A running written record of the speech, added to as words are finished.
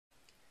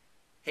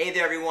Hey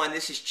there everyone,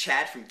 this is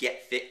Chad from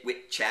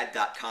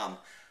GetFitWithChad.com.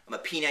 I'm a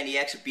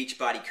P90X or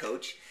Beachbody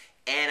coach,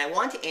 and I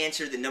want to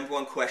answer the number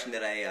one question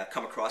that I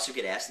come across or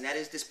get asked, and that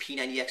is, does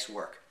P90X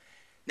work?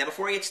 Now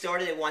before I get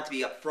started, I want to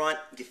be upfront,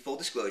 give full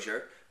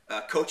disclosure.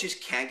 Coaches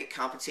can get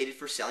compensated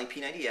for selling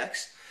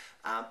P90X,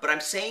 but I'm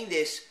saying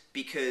this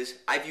because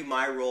I view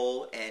my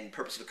role and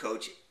purpose of a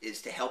coach is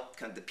to help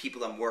kind of the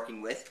people I'm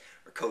working with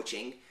or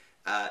coaching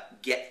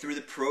get through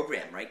the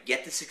program, right?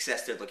 Get the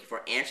success they're looking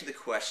for, answer the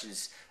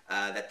questions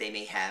that they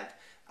may have,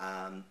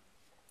 and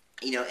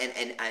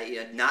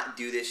not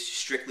do this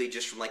strictly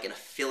just from like an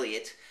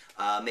affiliate,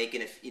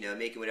 making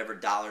whatever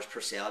dollars per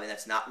sale. I mean,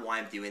 that's not why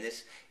I'm doing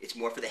this. It's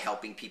more for the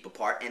helping people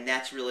part, and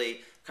that's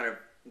really kind of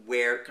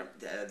where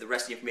the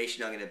rest of the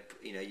information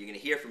you're gonna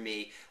hear from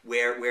me,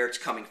 where it's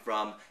coming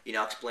from.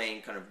 I'll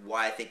explain kind of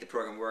why I think the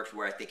program works,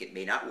 where I think it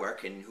may not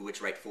work, and who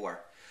it's right for.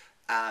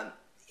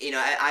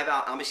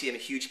 Obviously I'm a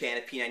huge fan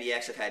of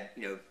P90X. I've had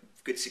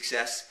good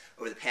success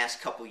over the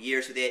past couple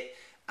years with it.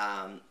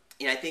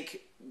 I think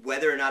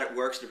whether or not it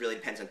works, it really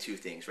depends on two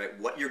things, right?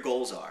 What your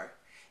goals are,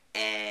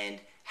 and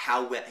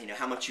how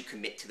much you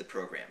commit to the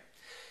program.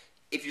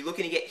 If you're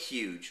looking to get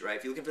huge, right?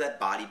 If you're looking for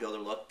that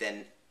bodybuilder look,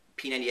 then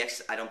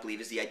P90X I don't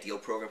believe is the ideal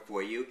program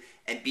for you.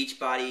 And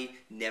Beachbody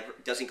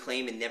doesn't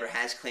claim and never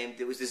has claimed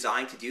it was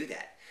designed to do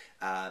that.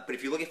 But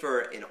if you're looking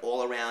for an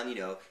all-around,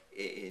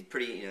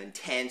 pretty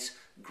intense,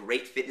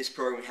 great fitness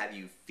program, have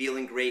you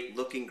feeling great,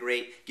 looking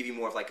great, give you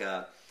more of like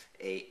a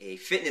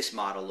fitness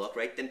model look,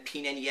 right? Then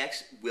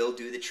P90X will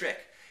do the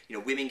trick.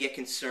 Women get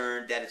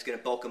concerned that it's going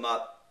to bulk them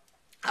up.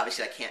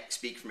 Obviously, I can't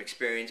speak from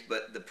experience,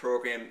 but the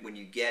program, when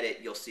you get it,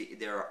 you'll see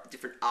there are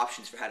different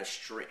options for how to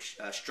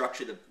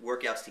structure the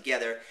workouts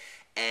together.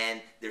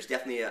 And there's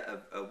definitely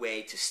a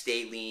way to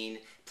stay lean.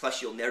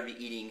 Plus, you'll never be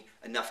eating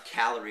enough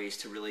calories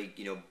to really,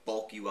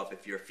 bulk you up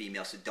if you're a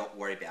female. So don't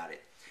worry about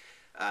it.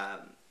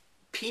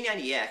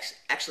 P90X,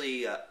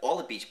 actually, all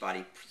the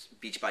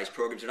Beachbody's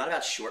programs are not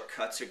about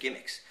shortcuts or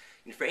gimmicks.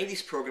 For any of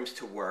these programs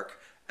to work,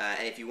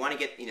 and if you want to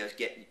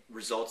get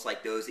results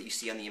like those that you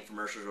see on the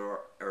infomercials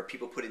or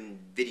people put in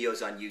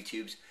videos on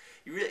YouTube,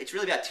 it's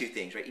really about two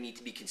things, right? You need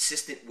to be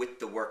consistent with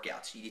the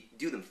workouts. You need to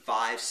do them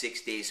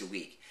 5-6 days a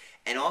week.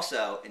 And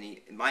also, and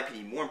in my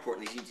opinion, more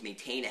importantly, you need to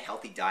maintain a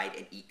healthy diet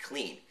and eat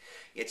clean.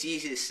 It's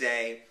easy to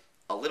say,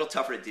 a little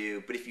tougher to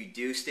do, but if you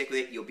do stick with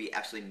it, you'll be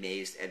absolutely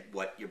amazed at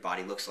what your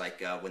body looks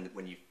like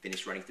when you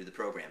finish running through the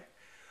program.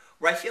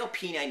 Where I feel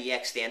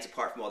P90X stands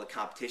apart from all the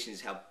competition is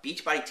how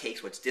Beachbody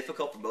takes what's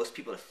difficult for most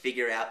people to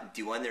figure out and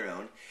do on their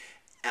own,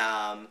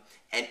 and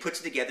puts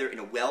it together in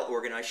a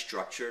well-organized,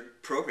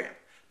 structured program.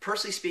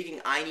 Personally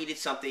speaking, I needed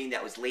something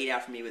that was laid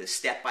out for me with a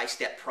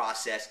step-by-step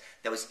process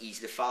that was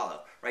easy to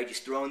follow. Right?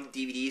 Just throw in the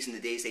DVDs in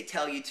the days they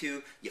tell you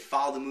to. You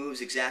follow the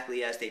moves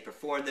exactly as they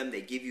perform them.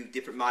 They give you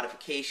different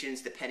modifications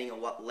depending on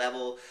what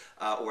level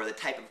or the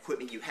type of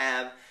equipment you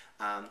have.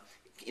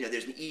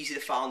 There's an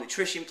easy-to-follow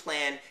nutrition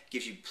plan.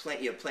 Gives you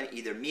plenty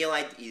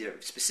either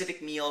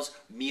specific meals,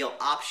 meal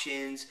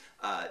options,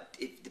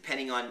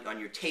 depending on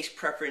your taste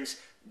preference,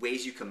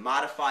 ways you can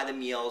modify the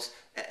meals.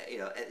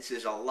 So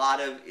there's a lot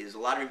of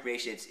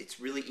information. It's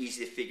really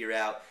easy to figure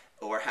out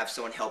or have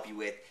someone help you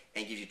with,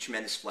 and gives you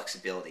tremendous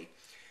flexibility.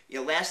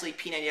 Lastly,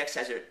 P90X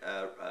has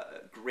a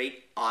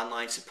great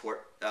online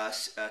support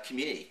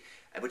community,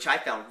 which I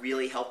found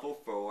really helpful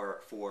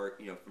for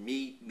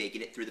me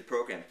making it through the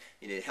program.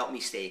 It helped me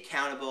stay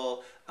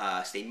accountable,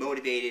 stay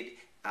motivated,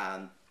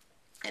 and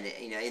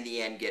in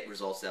the end get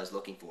results that I was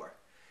looking for.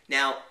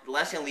 Now, the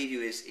last thing I'll leave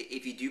you is,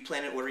 if you do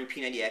plan on ordering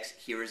P90X,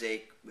 here is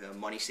a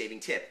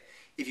money-saving tip.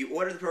 If you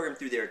order the program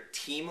through their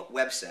team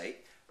website,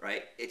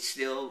 right, it's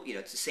still,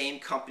 it's the same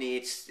company,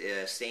 it's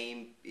the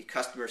same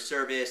customer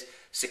service,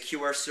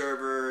 secure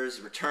servers,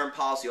 return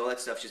policy, all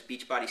that stuff, just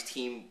Beachbody's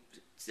team.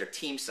 It's their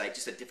team site,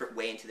 just a different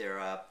way into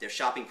their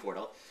shopping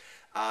portal.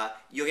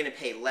 You're going to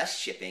pay less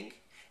shipping,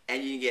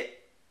 and you can get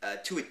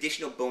 2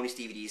 additional bonus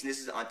DVDs, and this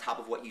is on top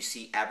of what you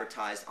see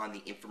advertised on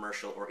the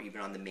infomercial or even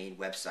on the main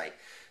website.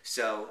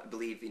 So I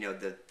believe if you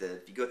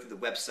go through the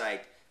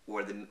website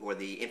or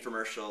the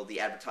infomercial, the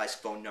advertised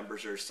phone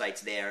numbers or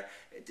sites there,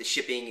 the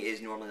shipping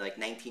is normally like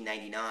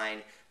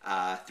 $19.99.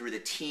 Through the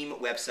team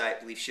website, I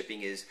believe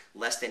shipping is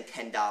less than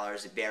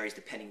 $10. It varies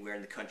depending where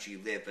in the country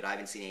you live, but I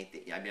haven't seen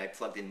anything. I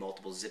plugged in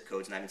multiple zip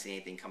codes and I haven't seen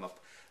anything come up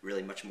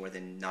really much more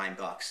than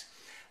 $9.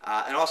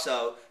 And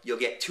also, you'll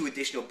get 2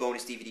 additional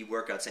bonus DVD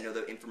workouts. I know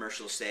the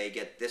infomercials say,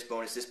 get this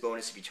bonus,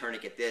 if you turn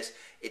it, get this.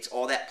 It's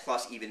all that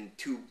plus even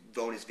 2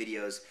 bonus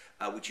videos,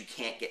 which you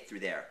can't get through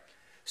there.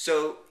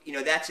 So,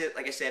 that's it.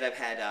 Like I said,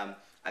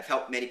 I've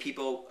helped many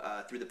people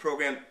through the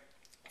program.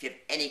 If you have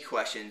any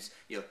questions,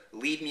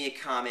 leave me a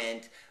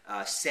comment,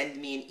 send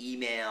me an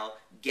email,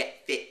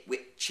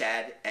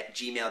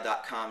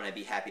 getfitwithchad@gmail.com, and I'd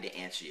be happy to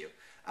answer you.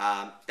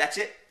 That's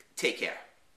it. Take care.